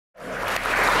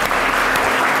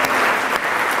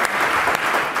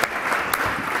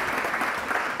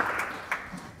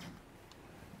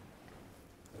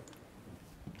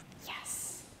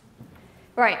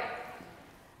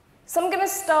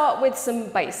start with some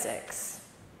basics,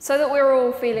 so that we're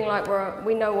all feeling like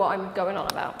we know what I'm going on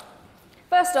about.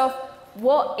 First off,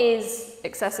 what is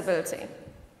accessibility?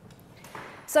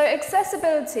 So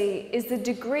accessibility is the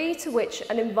degree to which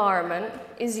an environment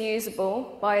is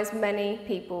usable by as many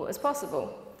people as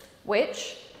possible,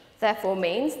 which therefore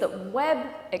means that web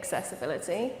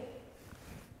accessibility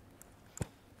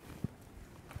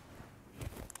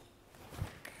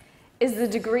is the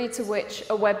degree to which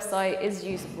a website is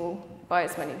usable by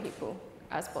as many people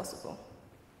as possible.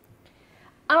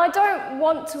 And I don't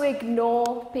want to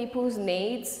ignore people's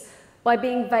needs by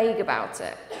being vague about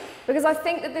it, because I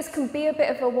think that this can be a bit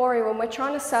of a worry when we're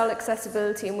trying to sell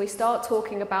accessibility and we start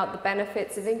talking about the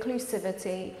benefits of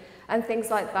inclusivity and things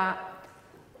like that.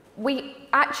 We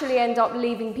actually end up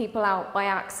leaving people out by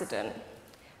accident.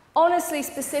 Honestly,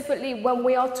 specifically, when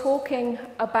we are talking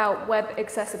about web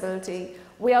accessibility,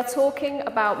 we are talking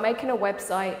about making a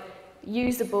website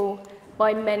usable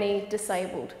by many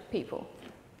disabled people.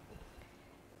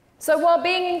 So while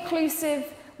being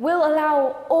inclusive will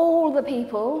allow all the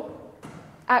people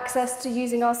access to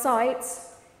using our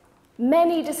sites,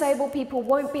 many disabled people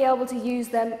won't be able to use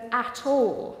them at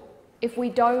all if we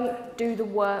don't do the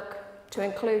work to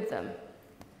include them.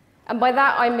 And by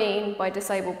that I mean, by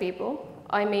disabled people,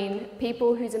 I mean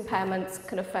people whose impairments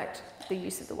can affect the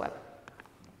use of the web.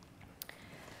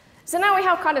 So now we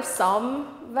have kind of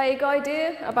some vague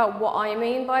idea about what I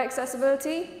mean by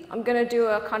accessibility. I'm going to do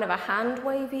a kind of a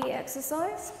hand-wavy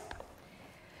exercise.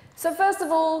 So first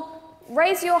of all,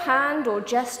 raise your hand or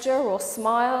gesture or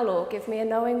smile or give me a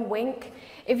knowing wink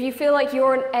if you feel like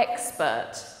you're an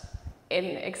expert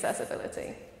in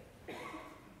accessibility.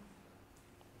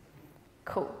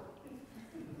 Cool.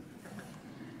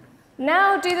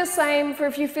 Now do the same for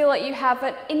if you feel like you have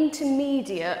an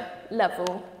intermediate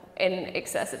level in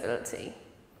accessibility.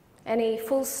 Any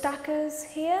full stackers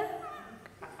here?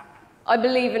 I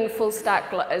believe in full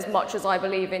stack as much as I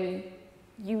believe in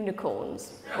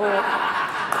unicorns,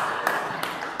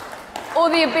 or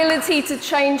the ability to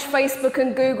change Facebook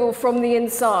and Google from the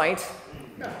inside.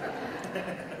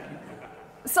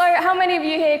 So how many of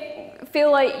you here feel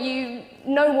like you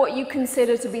know what you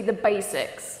consider to be the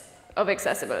basics of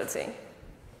accessibility?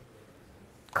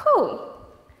 Cool.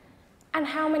 And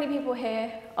how many people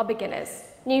here are beginners,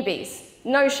 newbies?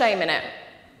 No shame in it.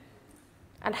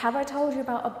 And have I told you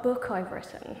about a book I've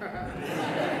written?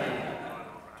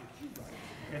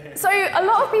 So a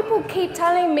lot of people keep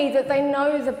telling me that they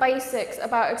know the basics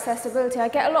about accessibility. I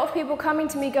get a lot of people coming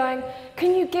to me going,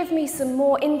 can you give me some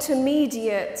more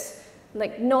intermediate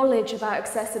knowledge about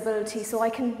accessibility so I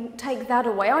can take that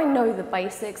away? I know the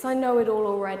basics, I know it all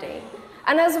already.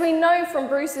 And as we know from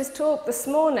Bruce's talk this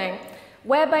morning,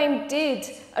 WebAIM did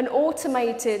an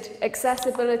automated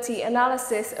accessibility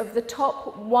analysis of the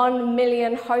top 1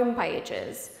 million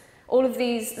homepages. All of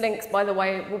these links, by the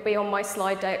way, will be on my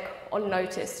slide deck on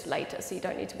notice later, so you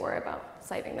don't need to worry about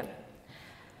saving them.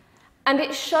 And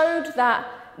it showed that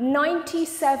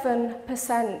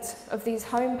 97% of these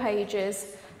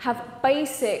homepages have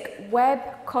basic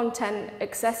web content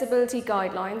accessibility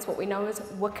guidelines, what we know as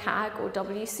WCAG or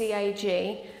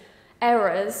WCAG,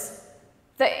 errors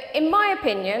that, in my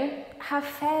opinion, have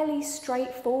fairly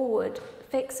straightforward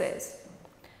fixes.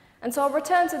 And so I'll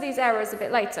return to these errors a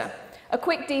bit later. A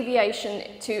quick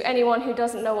deviation to anyone who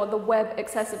doesn't know what the web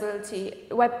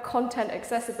content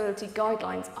accessibility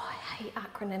guidelines, oh, I hate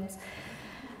acronyms.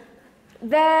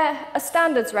 They're a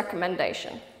standards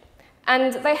recommendation,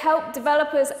 and they help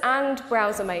developers and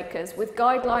browser makers with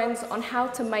guidelines on how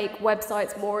to make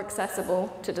websites more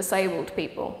accessible to disabled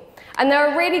people. And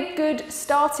they're a really good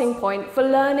starting point for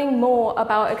learning more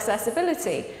about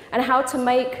accessibility and how to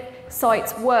make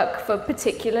sites work for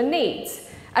particular needs.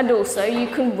 And also, you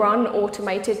can run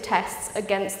automated tests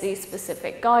against these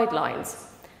specific guidelines.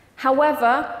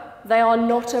 However, they are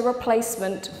not a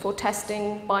replacement for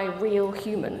testing by real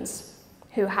humans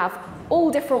who have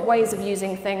all different ways of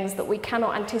using things that we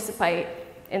cannot anticipate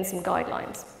in some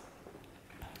guidelines.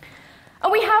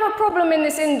 And we have a problem in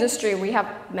this industry. We have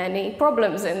many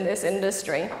problems in this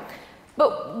industry.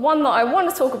 But one that I want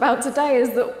to talk about today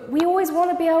is that we always want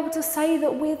to be able to say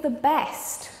that we're the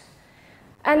best.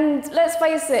 And let's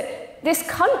face it, this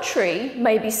country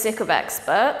may be sick of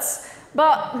experts,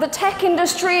 but the tech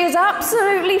industry is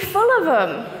absolutely full of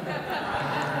them.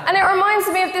 And it reminds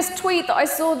me of this tweet that I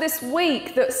saw this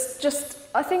week that's just,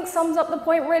 I think, sums up the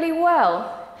point really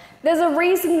well. There's a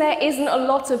reason there isn't a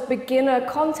lot of beginner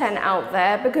content out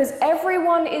there, because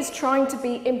everyone is trying to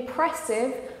be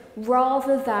impressive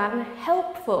rather than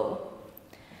helpful.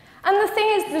 And the thing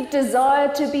is, the desire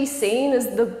to be seen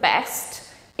as the best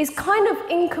is kind of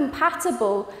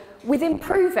incompatible with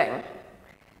improving.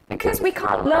 Because we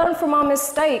can't learn from our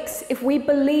mistakes if we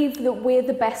believe that we're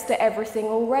the best at everything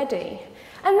already.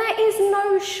 And there is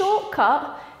no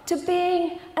shortcut to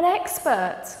being an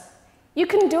expert. You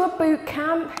can do a boot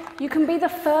camp, you can be the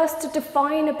first to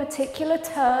define a particular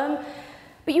term,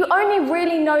 but you only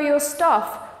really know your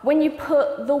stuff when you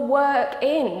put the work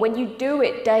in, when you do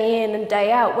it day in and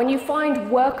day out, when you find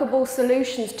workable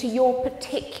solutions to your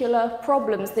particular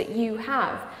problems that you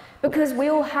have. Because we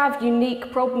all have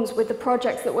unique problems with the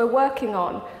projects that we're working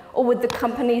on, or with the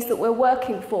companies that we're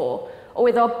working for, or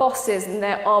with our bosses and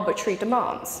their arbitrary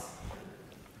demands.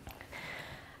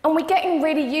 And we're getting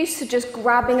really used to just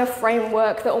grabbing a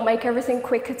framework that will make everything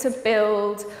quicker to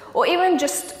build, or even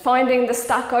just finding the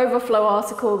Stack Overflow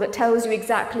article that tells you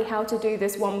exactly how to do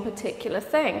this one particular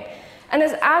thing. And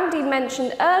as Andy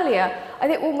mentioned earlier, I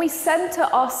think when we center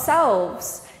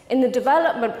ourselves in the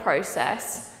development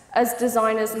process as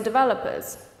designers and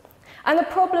developers, and the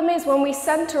problem is when we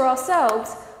center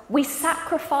ourselves, we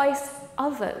sacrifice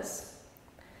others.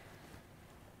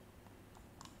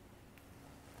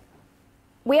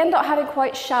 We end up having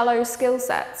quite shallow skill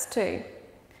sets too.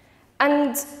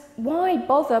 And why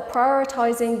bother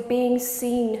prioritizing being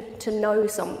seen to know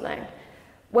something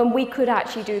when we could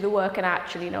actually do the work and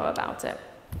actually know about it?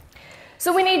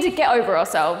 So we need to get over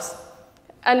ourselves,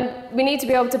 and we need to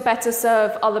be able to better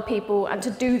serve other people, and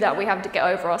to do that we have to get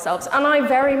over ourselves. And I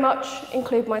very much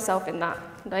include myself in that.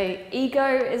 The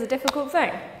ego is a difficult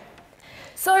thing.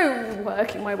 So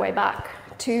working my way back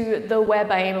to the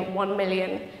web aim of 1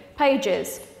 million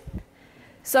pages.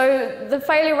 So the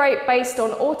failure rate based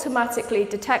on automatically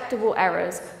detectable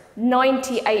errors,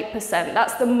 98%.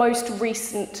 That's the most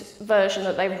recent version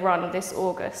that they've run this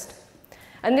August.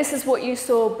 And this is what you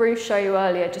saw Bruce show you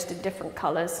earlier, just in different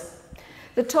colors.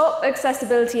 The top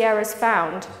accessibility errors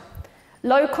found: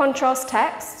 low contrast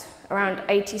text, around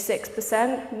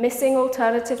 86%, missing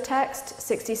alternative text,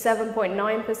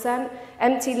 67.9%,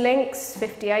 empty links,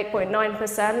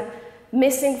 58.9%,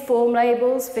 missing form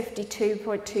labels,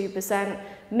 52.2%,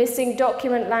 missing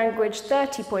document language,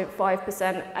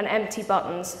 30.5%, and empty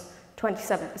buttons,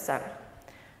 27%.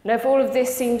 Now, if all of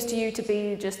this seems to you to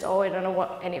be just, oh, I don't know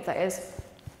what any of that is,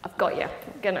 I've got you.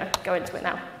 I'm gonna go into it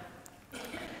now.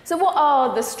 So what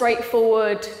are the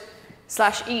straightforward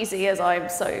 / easy, as I'm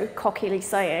so cockily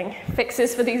saying,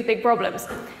 fixes for these big problems?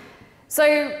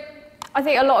 So I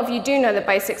think a lot of you do know the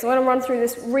basics. I'm going to run through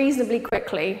this reasonably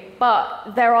quickly,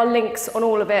 but there are links on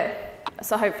all of it,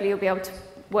 so hopefully you'll be able to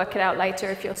work it out later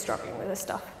if you're struggling with this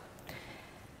stuff.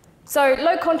 So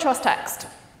low contrast text.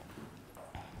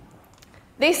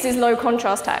 This is low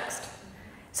contrast text.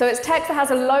 So it's text that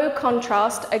has a low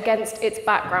contrast against its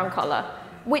background color,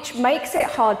 which makes it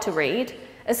hard to read,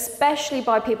 especially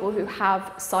by people who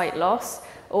have sight loss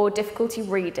or difficulty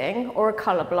reading or are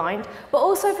colorblind, but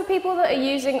also for people that are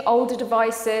using older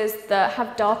devices that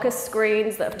have darker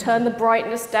screens, that have turned the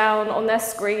brightness down on their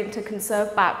screen to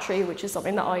conserve battery, which is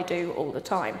something that I do all the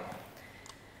time.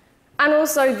 And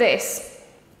also this,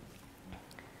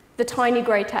 the tiny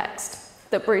grey text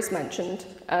that Bruce mentioned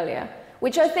earlier,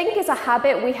 which I think is a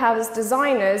habit we have as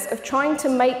designers of trying to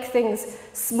make things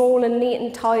small and neat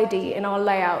and tidy in our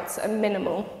layouts and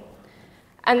minimal.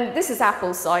 And this is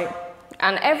Apple's site.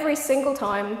 And every single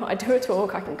time I do a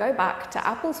talk, I can go back to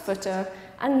Apple's footer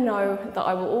and know that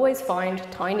I will always find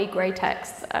tiny grey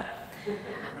text there.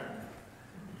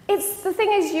 The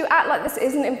thing is, you act like this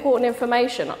isn't important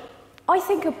information. I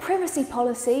think a privacy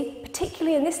policy,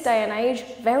 particularly in this day and age,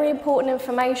 very important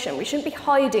information. We shouldn't be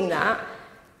hiding that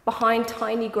behind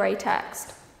tiny grey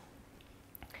text.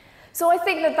 So I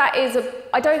think that is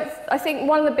I think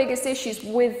one of the biggest issues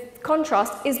with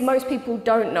contrast is most people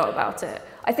don't know about it.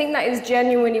 I think that is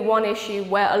genuinely one issue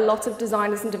where a lot of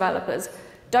designers and developers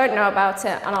don't know about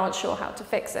it and aren't sure how to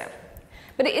fix it.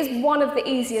 But it is one of the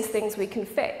easiest things we can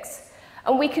fix.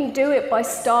 And we can do it by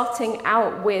starting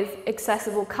out with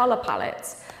accessible color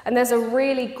palettes. And there's a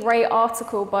really great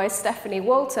article by Stephanie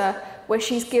Walter where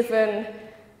she's given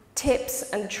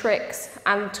tips and tricks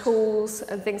and tools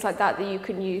and things like that that you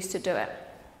can use to do it.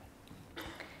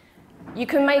 You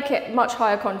can make it much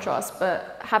higher contrast,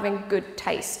 but having good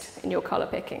taste in your color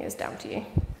picking is down to you.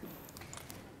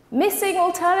 Missing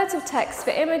alternative text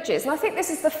for images, and I think this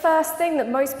is the first thing that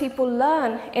most people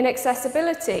learn in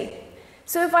accessibility.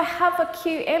 So if I have a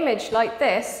cute image like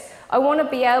this, I want to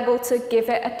be able to give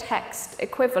it a text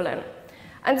equivalent.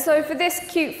 And so for this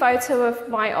cute photo of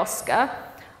my Oscar,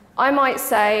 I might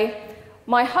say,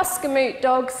 my Huskermoot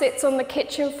dog sits on the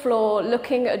kitchen floor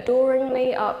looking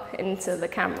adoringly up into the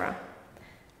camera.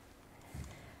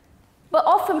 But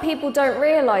often people don't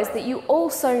realize that you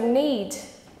also need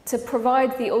to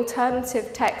provide the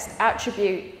alternative text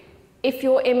attribute if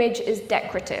your image is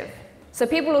decorative. So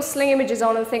people will sling images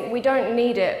on and think we don't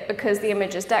need it because the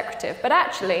image is decorative, but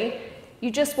actually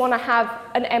you just want to have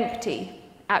an empty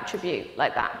attribute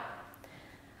like that.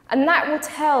 And that will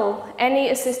tell any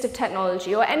assistive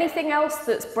technology or anything else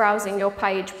that's browsing your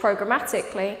page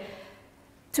programmatically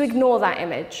to ignore that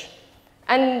image.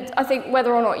 And I think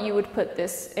whether or not you would put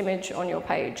this image on your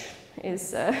page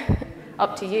is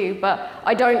up to you, but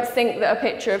I don't think that a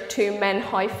picture of two men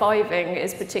high-fiving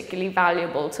is particularly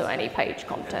valuable to any page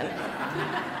content.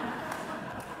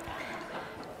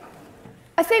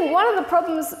 I think one of the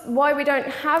problems why we don't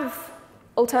have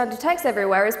alternative text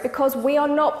everywhere is because we are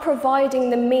not providing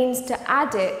the means to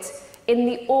add it in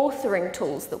the authoring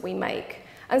tools that we make.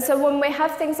 And so when we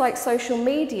have things like social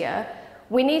media,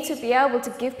 we need to be able to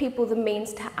give people the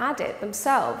means to add it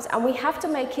themselves, and we have to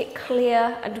make it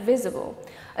clear and visible.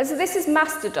 And so this is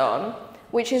Mastodon,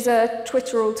 which is a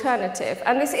Twitter alternative.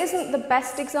 And this isn't the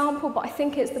best example, but I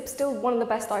think it's still one of the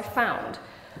best I've found.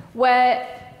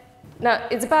 Now,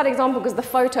 it's a bad example because the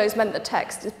photos meant the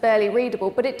text is barely readable,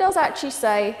 but it does actually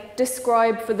say,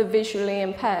 describe for the visually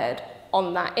impaired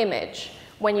on that image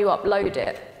when you upload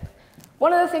it.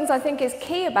 One of the things I think is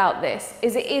key about this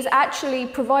is it is actually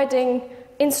providing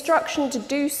instruction to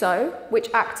do so, which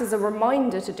acts as a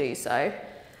reminder to do so,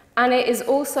 and it is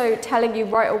also telling you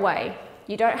right away.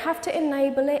 You don't have to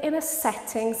enable it in a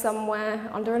setting somewhere,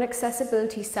 under an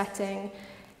accessibility setting.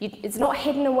 It's not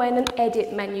hidden away in an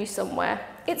edit menu somewhere.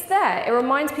 It's there. It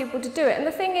reminds people to do it. And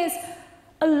the thing is,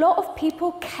 a lot of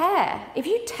people care. If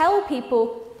you tell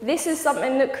people this is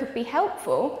something that could be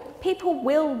helpful, people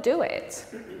will do it.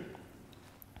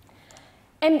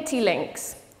 Empty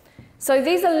links. So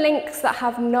these are links that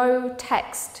have no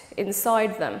text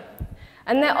inside them.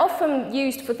 And they're often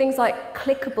used for things like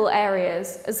clickable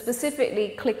areas, and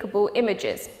specifically clickable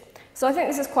images. So I think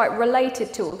this is quite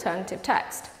related to alternative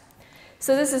text.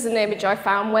 So this is an image I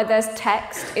found where there's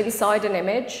text inside an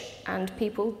image, and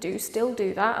people do still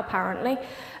do that, apparently.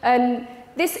 And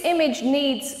this image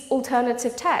needs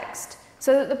alternative text,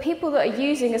 so that the people that are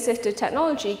using assistive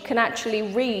technology can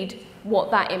actually read what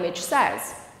that image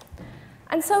says.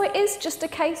 And so it is just a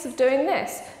case of doing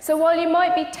this. So while you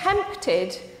might be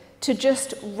tempted to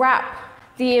just wrap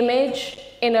the image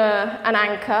in an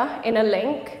anchor, in a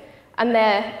link, and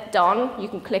they're done, you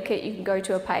can click it, you can go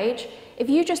to a page. If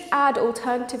you just add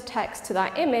alternative text to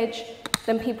that image,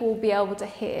 then people will be able to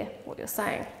hear what you're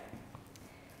saying.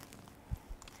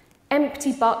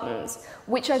 Empty buttons,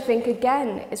 which I think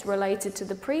again is related to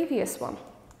the previous one.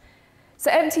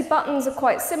 So empty buttons are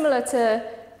quite similar to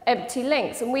empty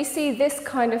links, and we see this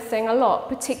kind of thing a lot,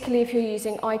 particularly if you're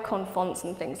using icon fonts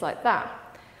and things like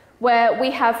that, where we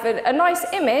have a nice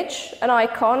image, an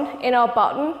icon in our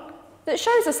button that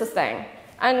shows us a thing,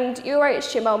 and your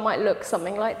HTML might look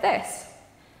something like this.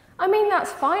 I mean,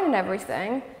 that's fine and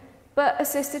everything, but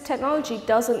assistive technology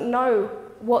doesn't know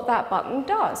what that button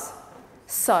does.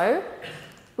 So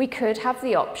we could have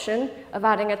the option of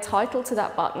adding a title to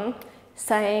that button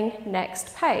saying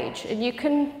next page, and you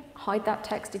can hide that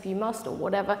text if you must or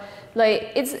whatever.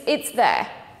 Like, it's there.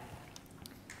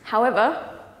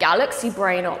 However, Galaxy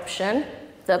Brain option,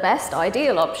 the best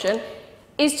ideal option,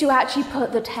 is to actually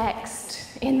put the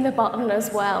text in the button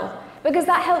as well, because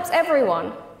that helps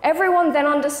everyone. Everyone then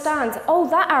understands, oh,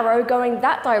 that arrow going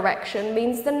that direction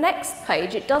means the next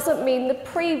page. It doesn't mean the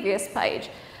previous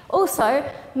page. Also,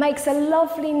 makes a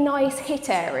lovely, nice hit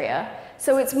area.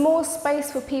 So it's more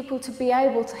space for people to be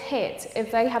able to hit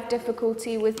if they have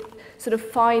difficulty with sort of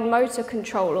fine motor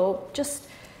control or just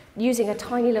using a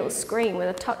tiny little screen with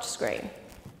a touch screen.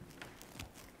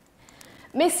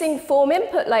 Missing form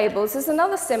input labels is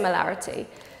another similarity.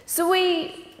 So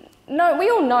we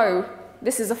all know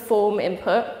this is a form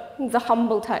input, the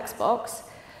humble text box,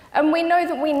 and we know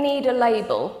that we need a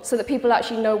label so that people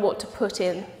actually know what to put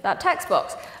in that text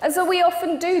box. And so we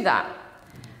often do that.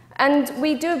 And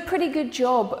we do a pretty good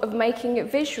job of making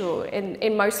it visual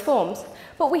in most forms.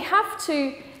 But we have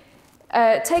to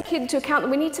take into account that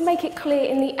we need to make it clear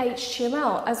in the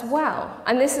HTML as well.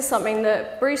 And this is something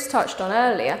that Bruce touched on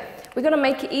earlier. We're going to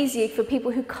make it easier for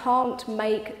people who can't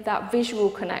make that visual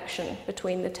connection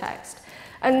between the text.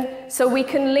 And so we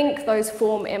can link those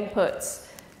form inputs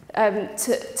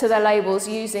to their labels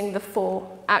using the for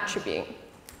attribute.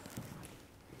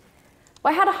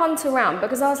 I had a hunt around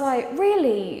because I was like,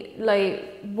 really,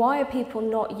 why are people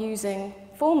not using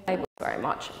form labels very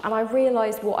much? And I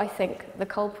realized what I think the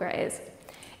culprit is.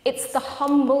 It's the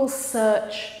humble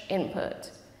search input.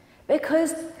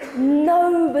 Because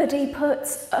nobody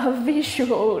puts a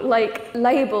visual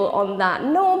label on that.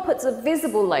 No one puts a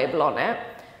visible label on it.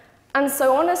 And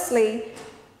so honestly,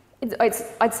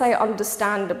 I'd say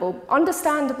understandable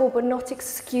but not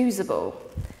excusable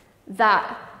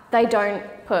that they don't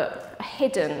put a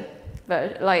hidden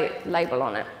label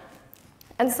on it.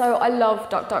 And so I love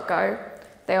DuckDuckGo.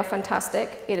 They are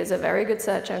fantastic. It is a very good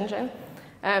search engine,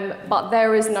 but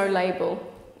there is no label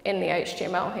in the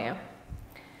HTML here.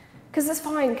 Because it's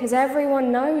fine, because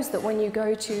everyone knows that when you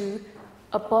go to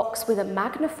a box with a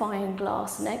magnifying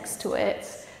glass next to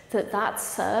it, that's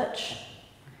search.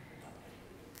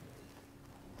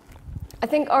 I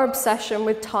think our obsession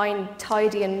with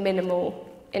tidy and minimal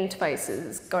interfaces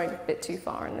is going a bit too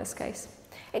far in this case.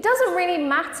 It doesn't really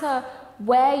matter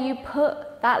where you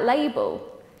put that label.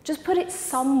 Just put it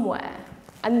somewhere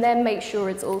and then make sure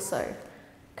it's also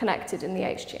connected in the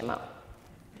HTML.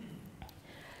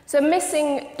 So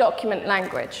missing document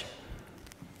language.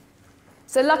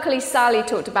 So luckily Sally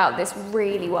talked about this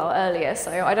really well earlier, so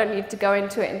I don't need to go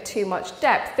into it in too much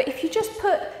depth. But if you just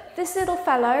put this little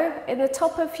fellow in the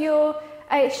top of your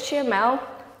HTML,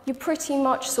 you're pretty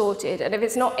much sorted. And if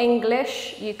it's not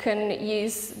English, you can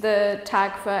use the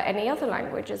tag for any other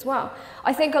language as well.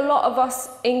 I think a lot of us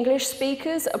English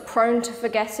speakers are prone to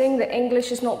forgetting that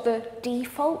English is not the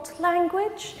default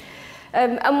language.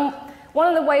 And one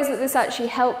of the ways that this actually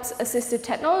helps assistive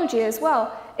technology as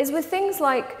well is with things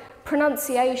like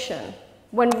pronunciation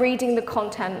when reading the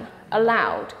content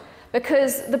aloud.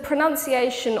 Because the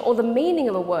pronunciation or the meaning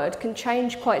of a word can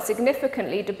change quite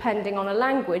significantly depending on a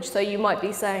language. So you might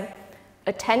be saying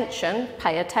attention,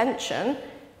 pay attention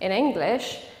in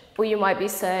English, or you might be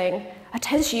saying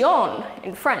attention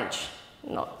in French.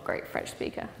 Not a great French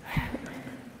speaker.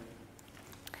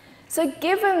 So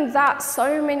given that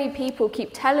so many people keep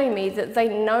telling me that they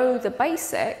know the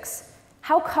basics,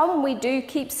 how come we do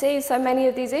keep seeing so many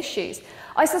of these issues?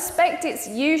 I suspect it's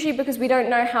usually because we don't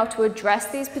know how to address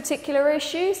these particular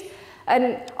issues,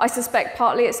 and I suspect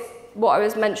partly it's what I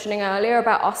was mentioning earlier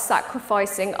about us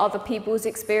sacrificing other people's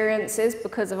experiences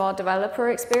because of our developer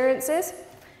experiences.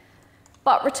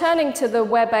 But returning to the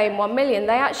WebAIM 1 million,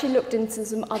 they actually looked into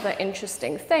some other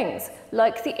interesting things,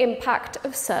 like the impact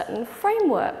of certain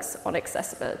frameworks on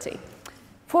accessibility.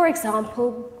 For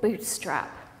example,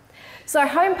 Bootstrap. So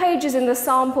home pages in the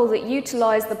sample that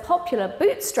utilized the popular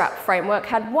Bootstrap framework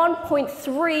had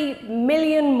 1.3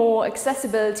 million more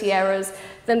accessibility errors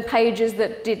than pages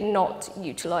that did not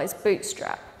utilize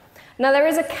Bootstrap. Now there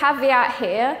is a caveat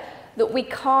here that we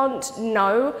can't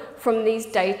know from these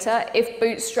data if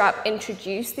Bootstrap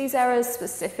introduced these errors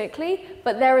specifically,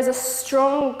 but there is a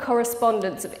strong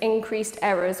correspondence of increased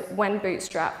errors when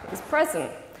Bootstrap is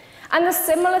present. And the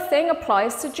similar thing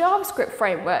applies to JavaScript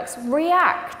frameworks,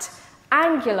 React,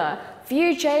 Angular,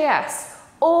 Vue.js,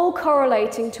 all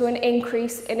correlating to an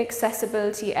increase in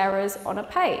accessibility errors on a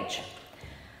page.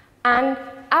 And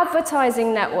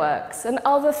advertising networks and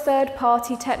other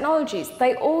third-party technologies,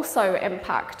 they also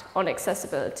impact on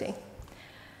accessibility.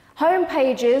 Home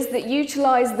pages that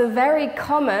utilize the very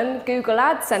common Google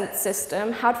AdSense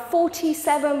system had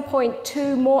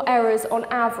 47.2 more errors on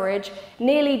average,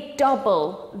 nearly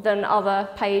double than other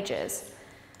pages.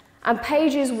 And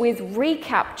pages with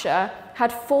reCAPTCHA had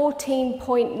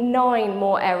 14.9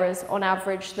 more errors on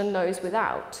average than those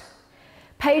without.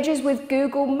 Pages with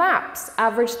Google Maps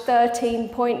averaged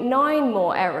 13.9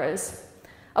 more errors.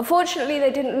 Unfortunately,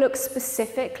 they didn't look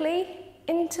specifically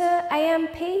into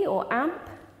AMP or AMP.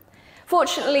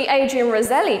 Fortunately, Adrian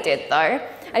Roselli did though,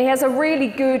 and he has a really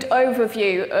good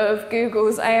overview of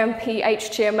Google's AMP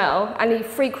HTML, and he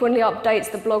frequently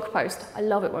updates the blog post. I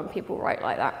love it when people write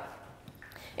like that.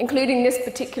 Including this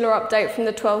particular update from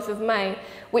the 12th of May,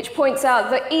 which points out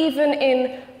that even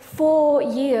in 4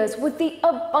 years, with the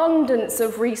abundance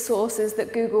of resources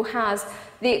that Google has,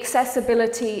 the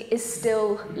accessibility is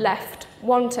still left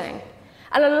wanting.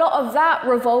 And a lot of that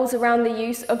revolves around the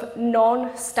use of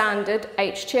non-standard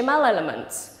HTML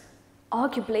elements.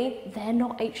 Arguably, they're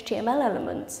not HTML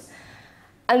elements.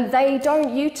 And they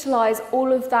don't utilize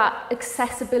all of that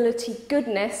accessibility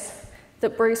goodness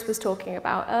that Bruce was talking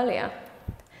about earlier.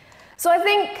 So I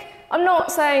think, I'm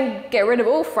not saying get rid of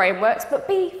all frameworks, but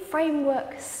be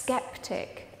framework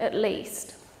skeptic at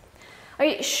least. I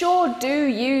mean, sure, do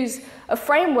use a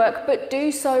framework, but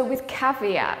do so with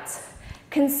caveats.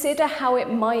 Consider how it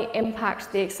might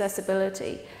impact the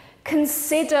accessibility.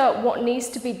 Consider what needs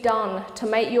to be done to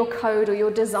make your code or your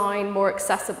design more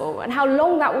accessible and how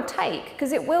long that will take,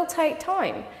 because it will take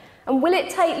time. And will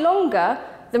it take longer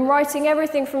than writing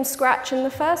everything from scratch in the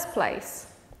first place?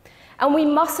 And we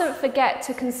mustn't forget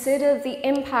to consider the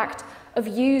impact of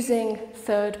using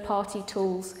third-party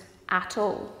tools at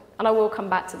all. And I will come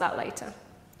back to that later.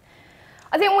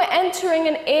 I think we're entering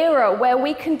an era where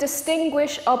we can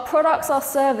distinguish our products, our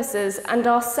services, and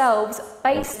ourselves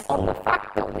based on the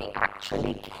fact that we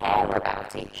actually care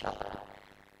about each other.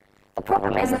 The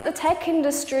problem is that the tech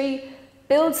industry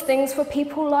builds things for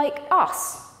people like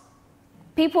us,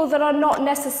 people that are not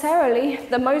necessarily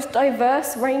the most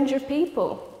diverse range of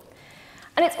people.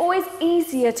 And it's always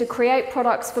easier to create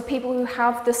products for people who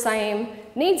have the same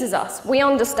needs as us. We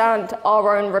understand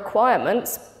our own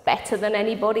requirements better than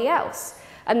anybody else,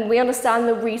 and we understand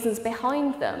the reasons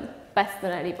behind them better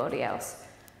than anybody else.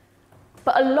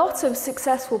 But a lot of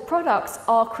successful products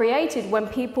are created when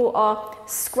people are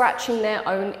scratching their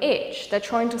own itch. They're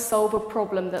trying to solve a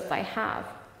problem that they have.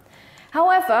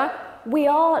 However, we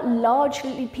are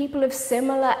largely people of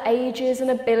similar ages and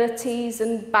abilities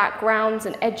and backgrounds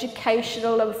and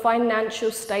educational and financial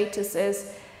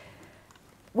statuses.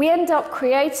 We end up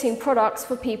creating products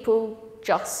for people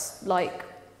just like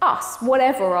us,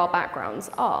 whatever our backgrounds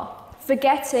are,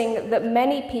 forgetting that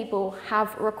many people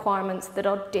have requirements that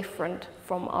are different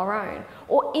from our own,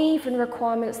 or even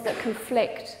requirements that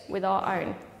conflict with our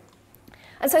own.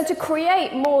 And so to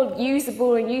create more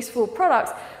usable and useful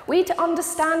products, we need to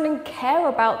understand and care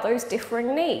about those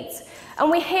differing needs.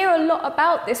 And we hear a lot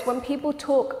about this when people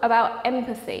talk about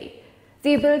empathy,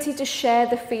 the ability to share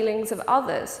the feelings of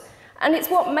others. And it's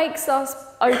what makes us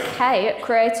okay at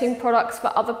creating products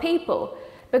for other people,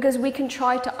 because we can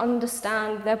try to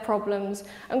understand their problems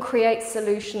and create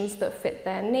solutions that fit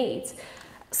their needs.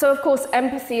 So of course,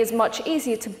 empathy is much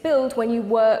easier to build when you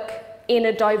work in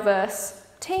a diverse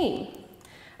team.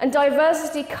 And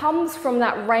diversity comes from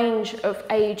that range of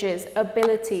ages,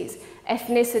 abilities,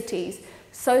 ethnicities,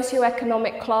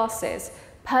 socioeconomic classes,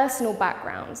 personal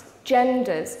backgrounds,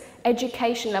 genders,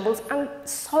 education levels, and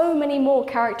so many more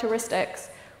characteristics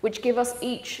which give us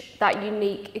each that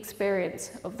unique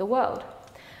experience of the world.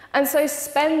 And so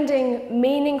spending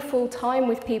meaningful time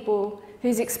with people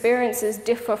whose experiences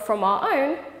differ from our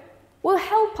own will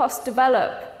help us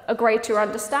develop a greater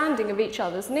understanding of each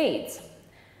other's needs.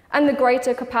 And the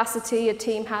greater capacity a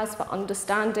team has for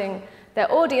understanding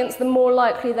their audience, the more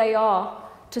likely they are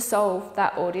to solve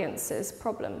that audience's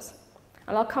problems.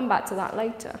 And I'll come back to that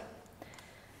later.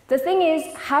 The thing is,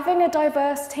 having a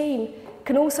diverse team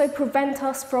can also prevent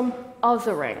us from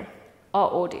othering our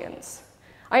audience.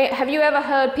 Have you ever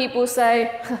heard people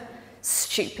say,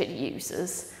 stupid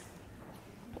users,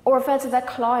 or refer to their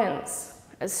clients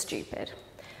as stupid?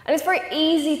 And it's very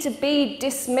easy to be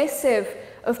dismissive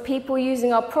of people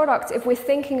using our products if we're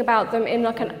thinking about them in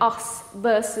like an us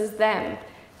versus them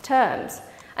terms.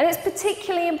 And it's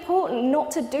particularly important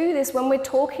not to do this when we're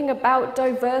talking about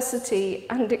diversity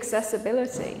and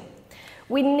accessibility.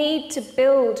 We need to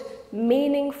build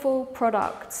meaningful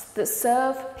products that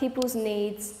serve people's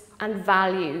needs and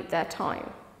value their time.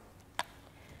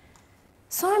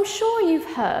 So I'm sure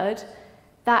you've heard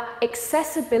that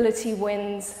accessibility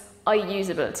wins are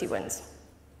usability wins.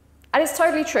 And it's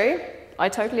totally true. I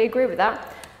totally agree with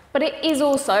that. But it is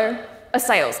also a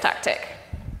sales tactic.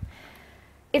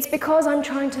 It's because I'm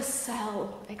trying to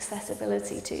sell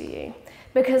accessibility to you,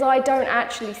 because I don't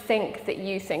actually think that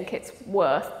you think it's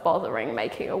worth bothering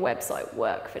making a website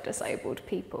work for disabled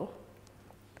people.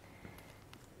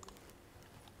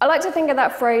 I like to think of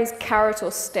that phrase carrot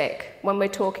or stick when we're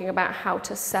talking about how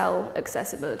to sell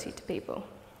accessibility to people.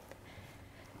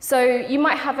 So you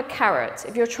might have a carrot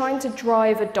if you're trying to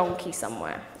drive a donkey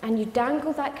somewhere, and you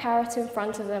dangle that carrot in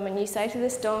front of them and you say to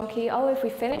this donkey, oh, if we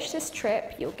finish this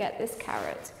trip, you'll get this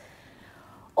carrot.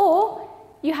 Or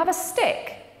you have a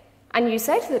stick and you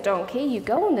say to the donkey, you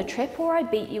go on the trip or I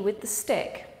beat you with the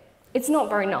stick. It's not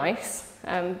very nice,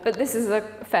 but this is a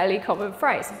fairly common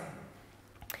phrase.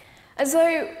 And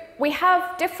so we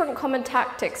have different common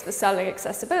tactics for selling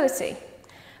accessibility.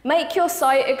 Make your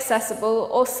site accessible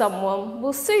or someone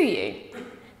will sue you.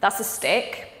 That's a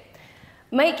stick.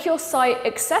 Make your site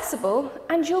accessible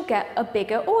and you'll get a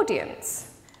bigger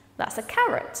audience. That's a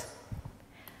carrot.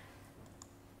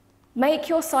 Make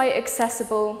your site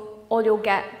accessible or you'll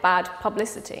get bad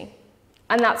publicity.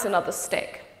 And that's another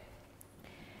stick.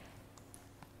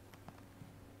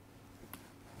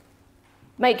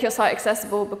 Make your site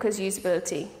accessible because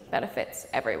usability benefits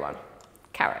everyone.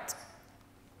 Carrot.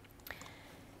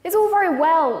 It's all very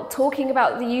well talking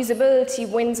about the usability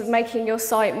wins of making your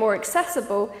site more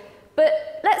accessible,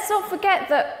 but let's not forget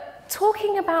that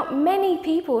talking about many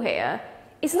people here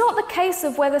is not the case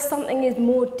of whether something is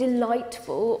more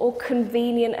delightful or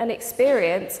convenient an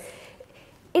experience.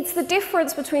 It's the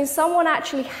difference between someone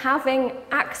actually having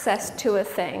access to a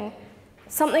thing,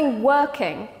 something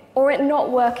working, or it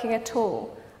not working at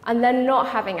all, and then not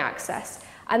having access,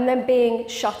 and then being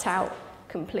shut out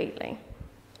completely.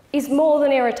 is more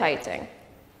than irritating.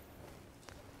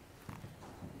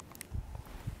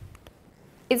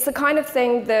 It's the kind of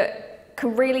thing that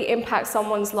can really impact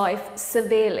someone's life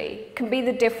severely, can be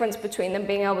the difference between them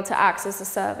being able to access a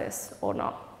service or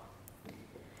not.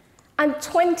 And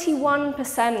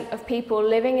 21% of people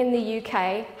living in the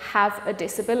UK have a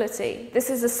disability. This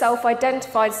is a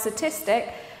self-identified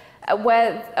statistic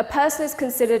where a person is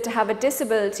considered to have a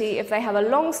disability if they have a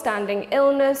long-standing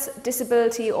illness,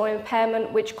 disability or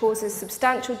impairment which causes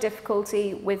substantial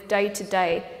difficulty with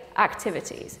day-to-day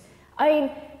activities. I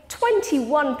mean,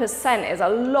 21% is a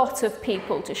lot of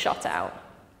people to shut out.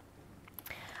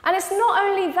 And it's not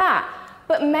only that,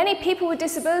 but many people with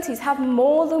disabilities have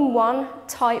more than one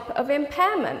type of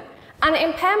impairment. And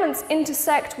impairments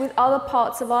intersect with other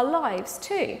parts of our lives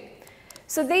too.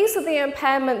 So these are the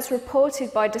impairments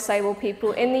reported by disabled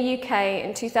people in the UK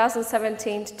in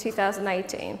 2017 to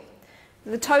 2018.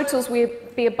 The totals will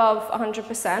be above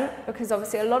 100% because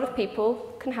obviously a lot of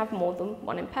people can have more than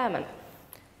one impairment.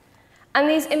 And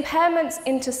these impairments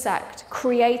intersect,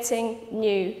 creating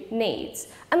new needs.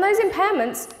 And those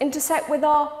impairments intersect with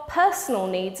our personal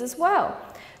needs as well.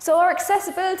 So our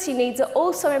accessibility needs are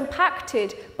also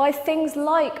impacted by things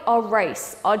like our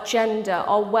race, our gender,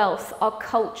 our wealth, our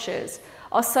cultures,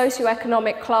 our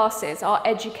socioeconomic classes, our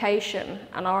education,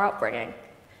 and our upbringing.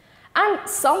 And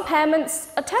some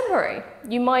impairments are temporary.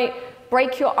 You might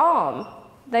break your arm.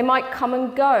 They might come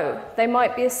and go. They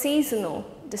might be a seasonal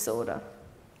disorder.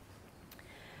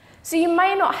 So you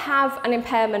may not have an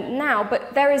impairment now,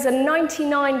 but there is a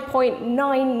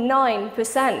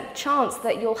 99.99% chance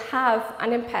that you'll have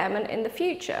an impairment in the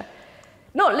future.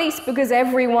 Not least because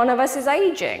every one of us is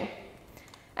aging.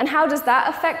 And how does that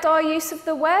affect our use of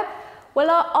the web?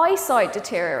 Well, our eyesight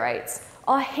deteriorates,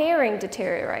 our hearing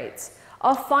deteriorates,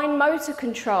 our fine motor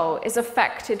control is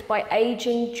affected by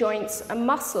aging joints and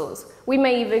muscles. We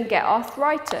may even get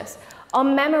arthritis. Our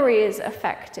memory is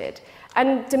affected.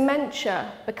 And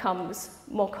dementia becomes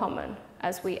more common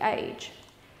as we age.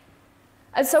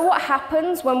 And so what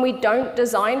happens when we don't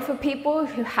design for people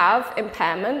who have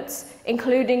impairments,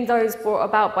 including those brought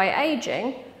about by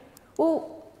aging?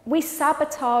 Well, we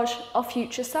sabotage our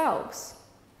future selves.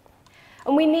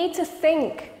 And we need to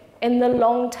think in the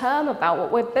long term about what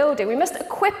we're building. We must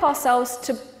equip ourselves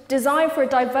to design for a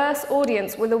diverse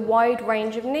audience with a wide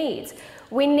range of needs.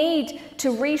 We need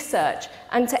to research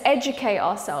and to educate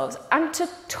ourselves and to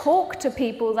talk to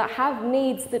people that have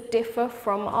needs that differ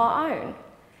from our own.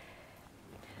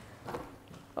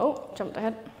 Oh, jumped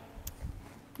ahead.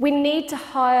 We need to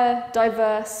hire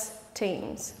diverse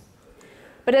teams.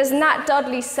 But as Nat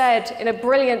Dudley said in a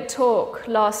brilliant talk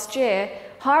last year,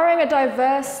 hiring a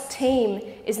diverse team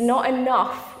is not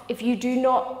enough if you do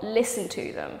not listen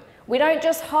to them. We don't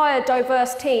just hire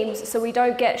diverse teams so we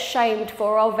don't get shamed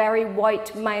for our very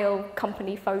white male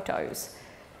company photos.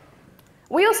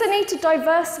 We also need to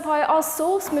diversify our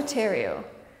source material,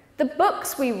 the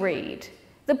books we read,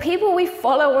 the people we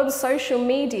follow on social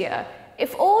media.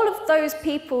 If all of those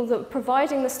people that are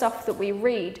providing the stuff that we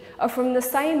read are from the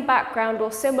same background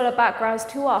or similar backgrounds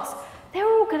to us, they're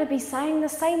all going to be saying the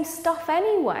same stuff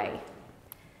anyway.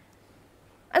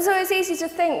 And so it's easy to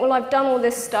think, well, I've done all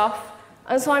this stuff,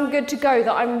 and so I'm good to go,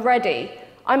 that I'm ready.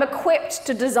 I'm equipped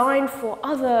to design for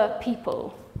other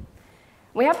people.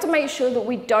 We have to make sure that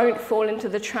we don't fall into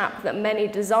the trap that many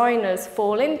designers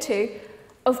fall into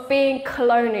of being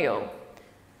colonial,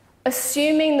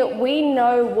 assuming that we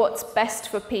know what's best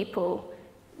for people,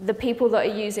 the people that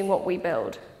are using what we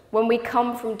build, when we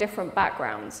come from different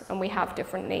backgrounds and we have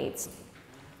different needs.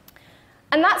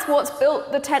 And that's what's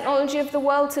built the technology of the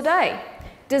world today,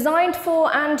 designed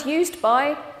for and used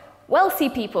by wealthy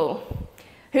people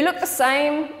who look the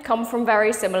same, come from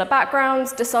very similar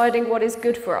backgrounds, deciding what is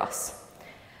good for us.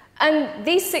 And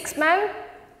these 6 men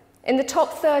in the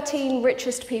top 13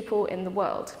 richest people in the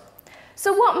world.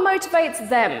 So what motivates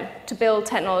them to build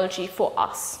technology for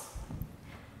us?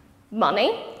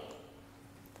 Money,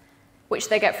 which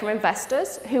they get from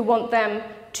investors who want them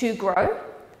to grow,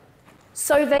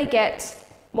 so they get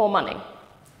more money.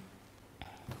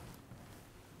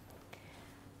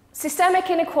 Systemic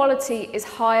inequality is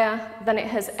higher than it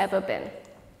has ever been.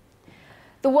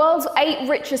 The world's 8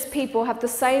 richest people have the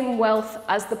same wealth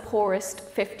as the poorest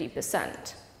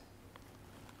 50%.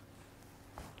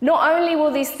 Not only will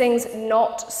these things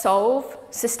not solve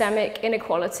systemic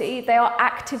inequality, they are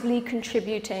actively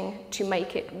contributing to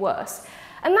make it worse.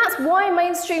 And that's why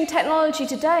mainstream technology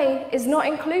today is not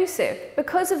inclusive,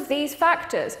 because of these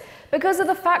factors, because of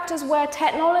the factors where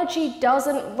technology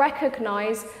doesn't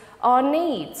recognize our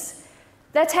needs.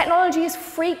 Their technology is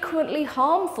frequently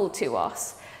harmful to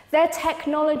us. Their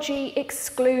technology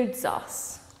excludes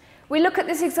us. We look at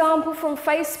this example from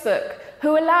Facebook,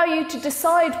 who allow you to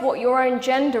decide what your own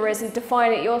gender is and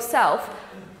define it yourself,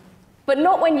 but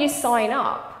not when you sign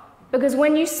up. Because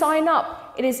when you sign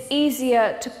up, it is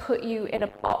easier to put you in a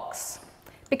box,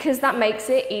 because that makes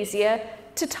it easier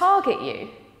to target you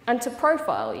and to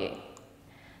profile you.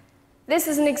 This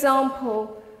is an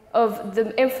example of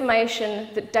the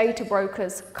information that data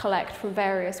brokers collect from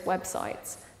various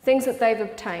websites, things that they've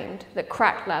obtained that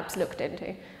Crack Labs looked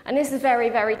into. And this is very,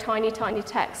 very tiny, tiny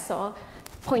text, so I'll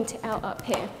point it out up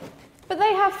here. But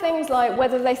they have things like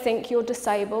whether they think you're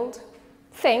disabled.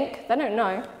 Think, they don't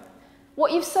know.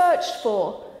 What you've searched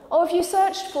for. Or have you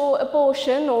searched for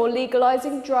abortion or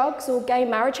legalizing drugs or gay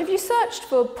marriage? Have you searched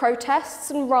for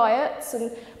protests and riots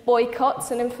and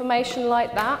boycotts and information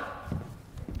like that?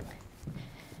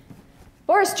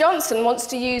 Boris Johnson wants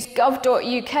to use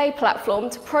gov.uk platform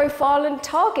to profile and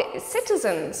target its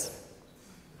citizens.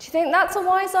 Do you think that's a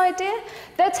wise idea?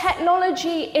 Their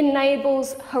technology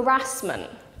enables harassment.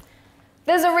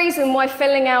 There's a reason why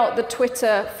filling out the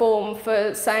Twitter form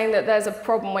for saying that there's a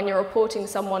problem when you're reporting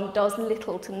someone does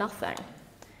little to nothing.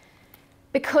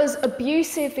 Because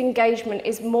abusive engagement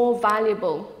is more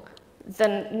valuable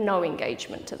than no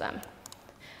engagement to them.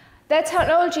 Their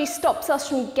technology stops us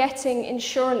from getting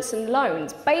insurance and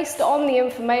loans based on the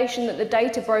information that the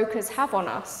data brokers have on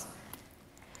us.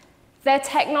 Their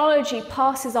technology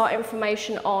passes our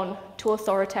information on to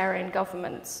authoritarian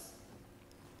governments.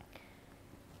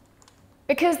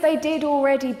 Because they did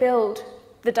already build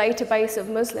the database of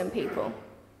Muslim people.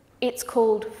 It's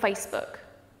called Facebook.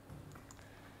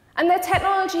 And their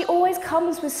technology always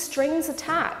comes with strings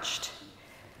attached.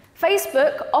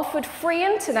 Facebook offered free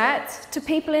internet to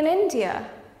people in India.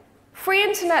 Free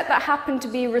internet that happened to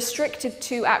be restricted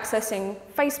to accessing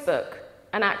Facebook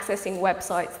and accessing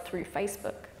websites through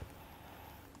Facebook.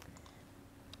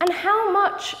 And how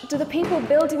much do the people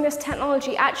building this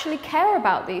technology actually care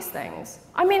about these things?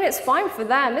 I mean, it's fine for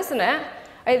them, isn't it?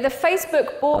 The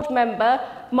Facebook board member,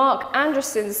 Mark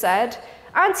Anderson, said,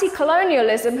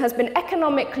 "Anti-colonialism has been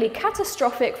economically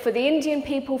catastrophic for the Indian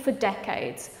people for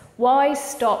decades. Why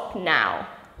stop now?"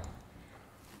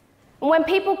 And when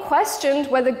people questioned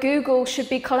whether Google should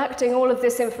be collecting all of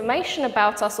this information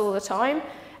about us all the time,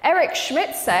 Eric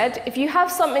Schmidt said, if you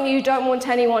have something you don't want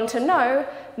anyone to know,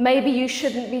 maybe you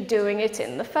shouldn't be doing it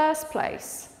in the first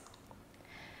place.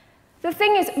 The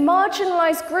thing is,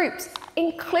 marginalized groups,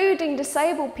 including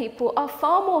disabled people, are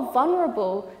far more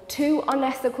vulnerable to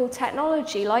unethical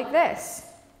technology like this.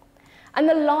 And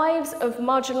the lives of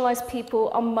marginalized people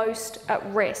are most at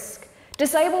risk.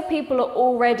 Disabled people are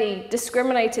already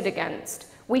discriminated against.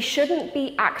 We shouldn't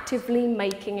be actively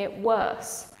making it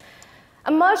worse.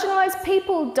 And marginalized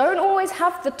people don't always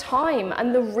have the time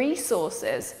and the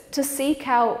resources to seek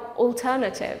out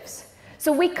alternatives.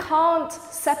 So we can't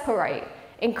separate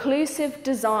inclusive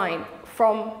design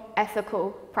from ethical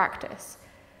practice.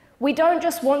 We don't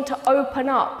just want to open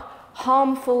up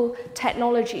harmful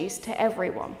technologies to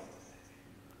everyone.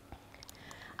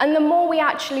 And the more we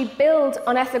actually build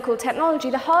unethical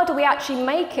technology, the harder we actually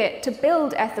make it to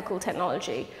build ethical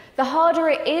technology, the harder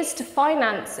it is to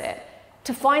finance it,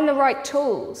 to find the right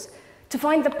tools, to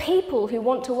find the people who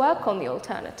want to work on the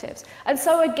alternatives. And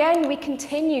so again, we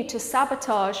continue to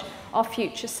sabotage our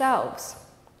future selves.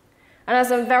 And as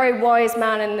a very wise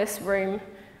man in this room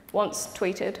once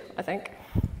tweeted, I think,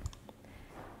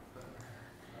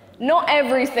 not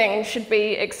everything should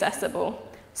be accessible.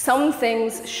 Some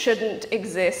things shouldn't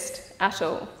exist at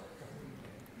all.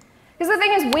 Because the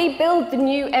thing is, we build the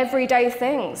new everyday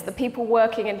things, the people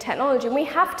working in technology, and we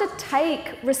have to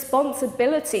take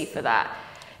responsibility for that.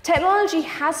 Technology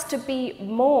has to be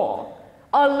more.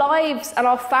 Our lives and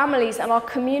our families and our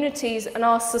communities and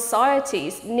our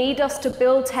societies need us to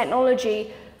build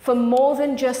technology for more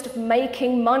than just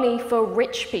making money for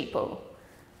rich people.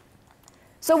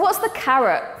 So what's the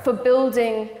carrot for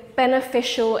building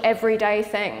beneficial everyday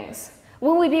things?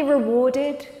 Will we be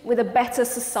rewarded with a better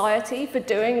society for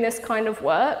doing this kind of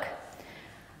work?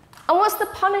 And what's the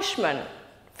punishment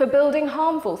for building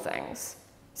harmful things?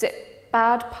 Is it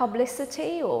bad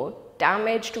publicity or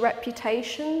damaged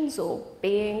reputations or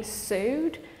being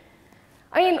sued?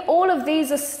 I mean, all of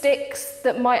these are sticks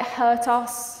that might hurt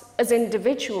us as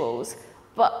individuals,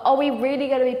 but are we really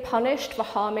going to be punished for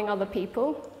harming other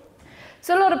people?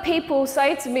 So a lot of people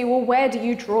say to me, well, where do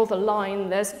you draw the line?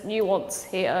 There's nuance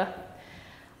here.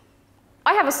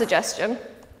 I have a suggestion.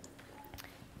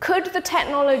 Could the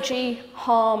technology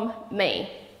harm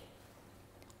me?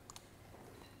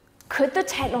 Could the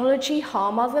technology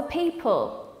harm other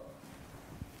people?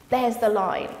 There's the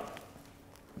line.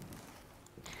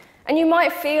 And you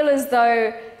might feel as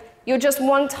though You're just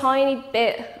one tiny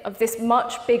bit of this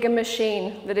much bigger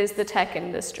machine that is the tech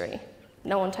industry.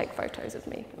 No one take photos of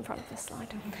me in front of this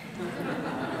slide.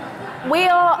 We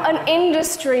are an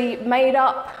industry made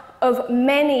up of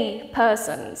many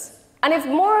persons. And if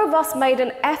more of us made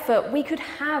an effort, we could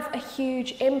have a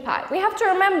huge impact. We have to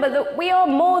remember that we are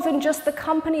more than just the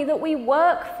company that we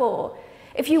work for.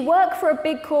 If you work for a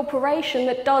big corporation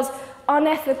that does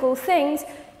unethical things,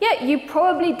 yeah, you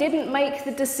probably didn't make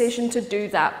the decision to do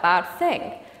that bad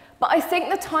thing. But I think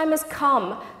the time has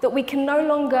come that we can no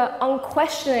longer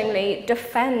unquestioningly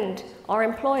defend our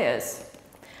employers.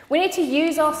 We need to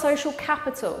use our social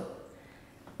capital.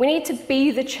 We need to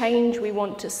be the change we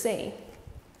want to see.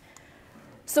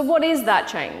 So what is that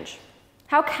change?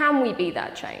 How can we be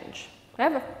that change? I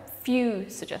have a few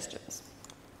suggestions.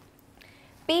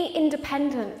 Be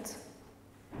independent.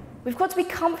 We've got to be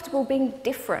comfortable being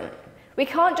different. We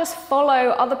can't just follow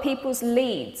other people's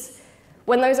leads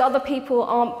when those other people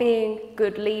aren't being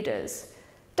good leaders.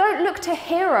 Don't look to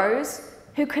heroes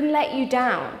who can let you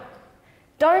down.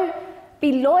 Don't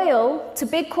be loyal to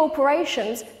big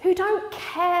corporations who don't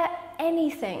care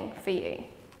anything for you.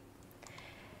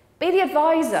 Be the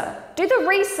advisor. Do the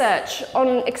research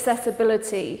on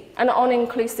accessibility and on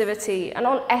inclusivity and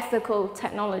on ethical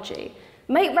technology.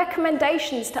 Make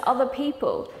recommendations to other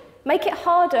people. Make it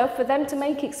harder for them to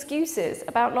make excuses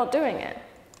about not doing it.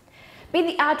 Be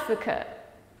the advocate.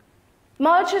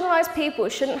 Marginalized people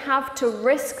shouldn't have to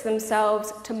risk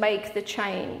themselves to make the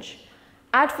change.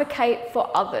 Advocate for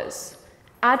others.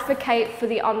 Advocate for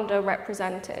the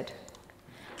underrepresented.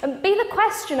 And be the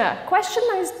questioner. Question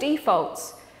those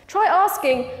defaults. Try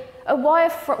asking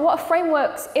what a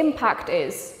framework's impact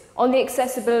is on the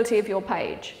accessibility of your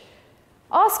page.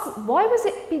 Ask, why was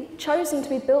it chosen to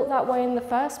be built that way in the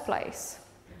first place?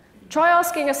 Try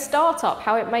asking a startup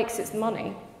how it makes its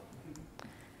money.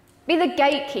 Be the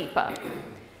gatekeeper.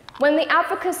 When the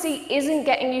advocacy isn't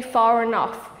getting you far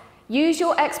enough, use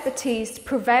your expertise to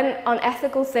prevent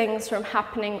unethical things from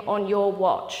happening on your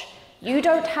watch. You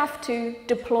don't have to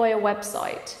deploy a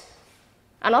website.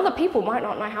 And other people might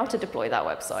not know how to deploy that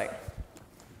website.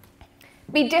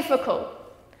 Be difficult.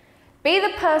 Be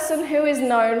the person who is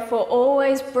known for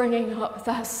always bringing up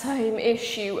that same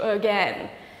issue again.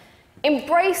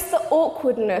 Embrace the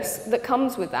awkwardness that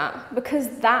comes with that, because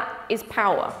that is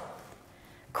power.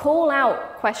 Call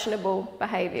out questionable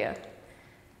behavior.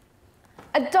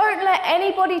 And don't let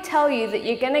anybody tell you that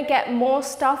you're going to get more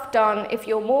stuff done if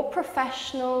you're more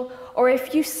professional or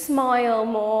if you smile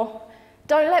more.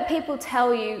 Don't let people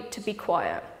tell you to be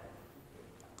quiet.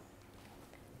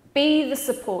 Be the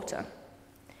supporter.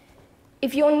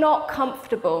 If you're not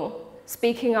comfortable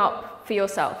speaking up for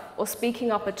yourself or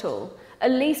speaking up at all,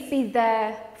 at least be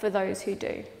there for those who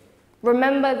do.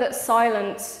 Remember that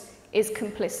silence is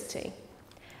complicity.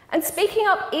 And speaking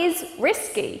up is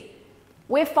risky.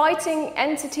 We're fighting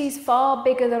entities far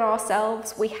bigger than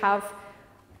ourselves. We have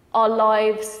our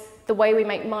lives, the way we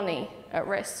make money, at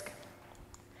risk.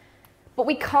 But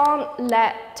we can't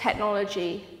let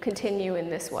technology continue in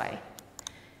this way.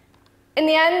 In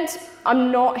the end,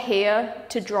 I'm not here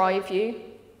to drive you.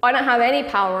 I don't have any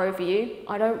power over you.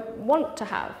 I don't want to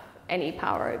have any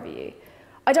power over you.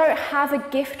 I don't have a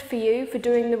gift for you for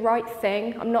doing the right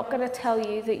thing. I'm not going to tell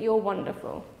you that you're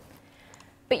wonderful.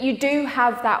 But you do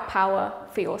have that power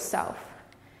for yourself.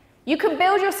 You can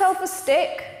build yourself a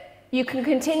stick. You can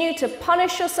continue to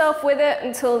punish yourself with it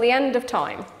until the end of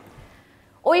time.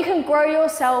 Or you can grow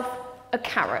yourself a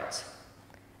carrot.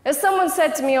 As someone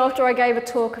said to me after I gave a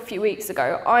talk a few weeks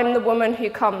ago, I'm the woman who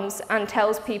comes and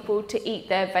tells people to eat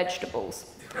their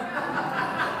vegetables.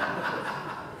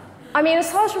 I mean,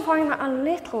 aside from finding that a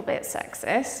little bit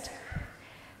sexist,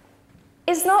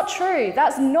 it's not true.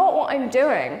 That's not what I'm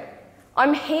doing.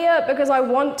 I'm here because I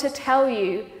want to tell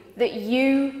you that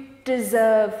you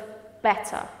deserve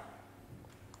better.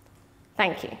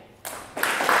 Thank you.